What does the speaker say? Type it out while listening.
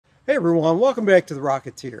Hey everyone, welcome back to the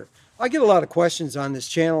Rocketeer. I get a lot of questions on this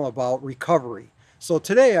channel about recovery. So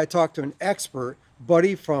today I talked to an expert,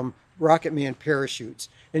 Buddy from Rocketman Parachutes,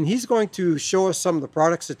 and he's going to show us some of the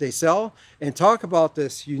products that they sell and talk about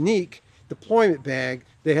this unique deployment bag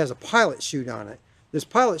that has a pilot chute on it. This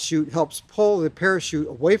pilot chute helps pull the parachute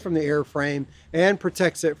away from the airframe and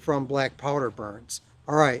protects it from black powder burns.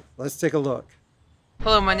 All right, let's take a look.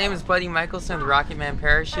 Hello, my name is Buddy Michaelson with Rocketman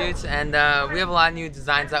Parachutes, and we have a lot of new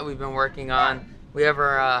designs that we've been working on. We have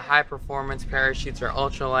our high performance parachutes, our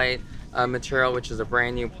ultralight material, which is a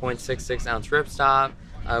brand new 0.66 ounce ripstop.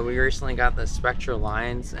 We recently got the Spectra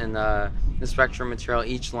lines, and the Spectra material,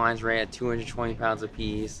 each line's rated at 220 pounds a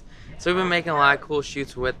piece. So we've been making a lot of cool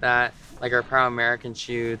chutes with that, like our Proud American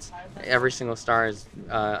chutes. Every single star is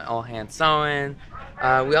all hand sewn.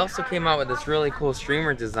 We also came out with this really cool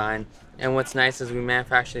streamer design. And what's nice is we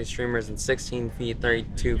manufacture these streamers in 16 feet,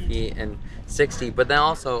 32 feet, and 60, but then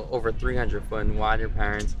also over 300 foot in wider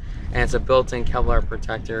patterns. And it's a built-in Kevlar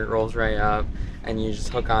protector. It rolls right up, and you just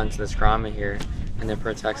hook onto this grommet here, and it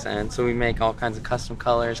protects the end. So we make all kinds of custom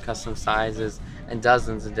colors, custom sizes, and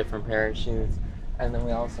dozens of different parachutes. And then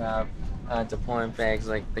we also have deployment bags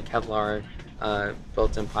like the Kevlar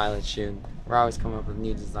built-in pilot chute. We're always coming up with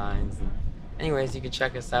new designs. Anyways, you can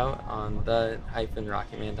check us out on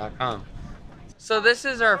the-rocketman.com. So this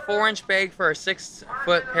is our 4-inch bag for our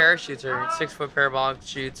 6-foot parachutes, or 6-foot parabolic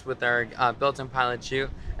chutes with our built-in pilot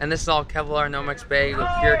chute. And this is all Kevlar Nomex bag with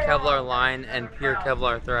pure Kevlar line and pure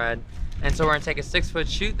Kevlar thread. And so we're gonna take a 6-foot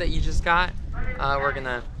chute that you just got. We're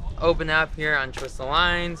gonna open up here, untwist the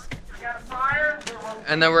lines,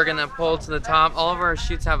 and then we're gonna pull to the top. All of our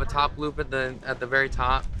chutes have a top loop at the very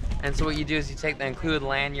top. And so what you do is you take the included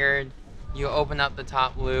lanyard, you open up the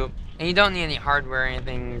top loop, and you don't need any hardware or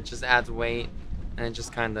anything. It just adds weight, and it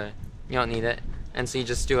just kind of, you don't need it. And so you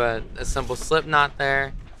just do a simple slip knot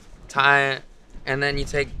there, tie it, and then you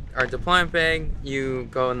take our deployment bag, you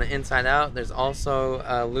go in the inside out. There's also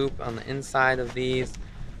a loop on the inside of these.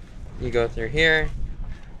 You go through here,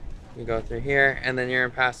 you go through here, and then you're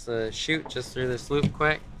gonna pass the chute just through this loop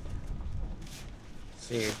quick.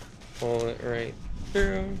 So you pull it right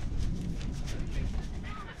through.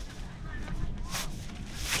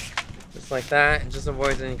 Like that. It just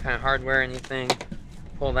avoids any kind of hardware or anything.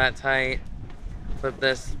 Pull that tight, flip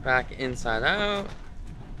this back inside out,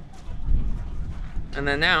 and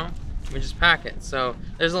then now we just pack it. So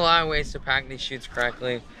there's a lot of ways to pack these chutes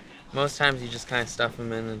correctly. Most times you just kind of stuff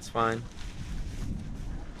them in and it's fine,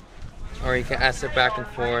 or you can S it back and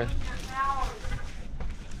forth.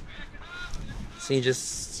 So you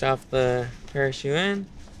just stuff the parachute in,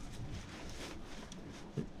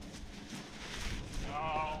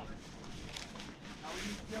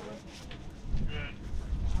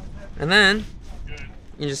 and then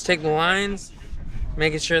you just take the lines,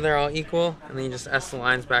 making sure they're all equal, and then you just S the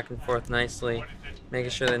lines back and forth nicely, making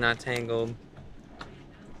sure they're not tangled.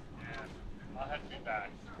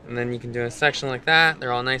 And then you can do a section like that.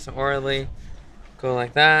 They're all nice and orderly. Go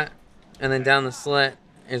like that. And then down the slit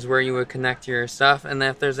is where you would connect your stuff. And then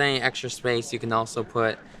if there's any extra space, you can also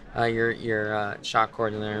put your shock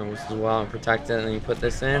cord in there as well and protect it. And then you put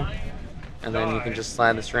this in, and then you can just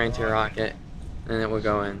slide this right into your rocket, and it will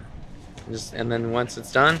go in. And then once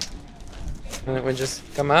it's done, and it would just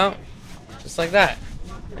come out just like that,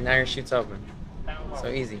 and now your chute's open. So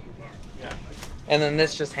easy. And then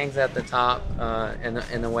this just hangs at the top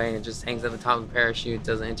in the way. It just hangs at the top of the parachute,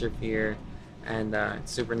 doesn't interfere, and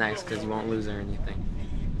it's super nice because you won't lose it or anything.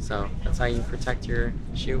 So that's how you protect your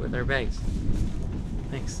chute with our bags.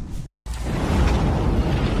 Thanks.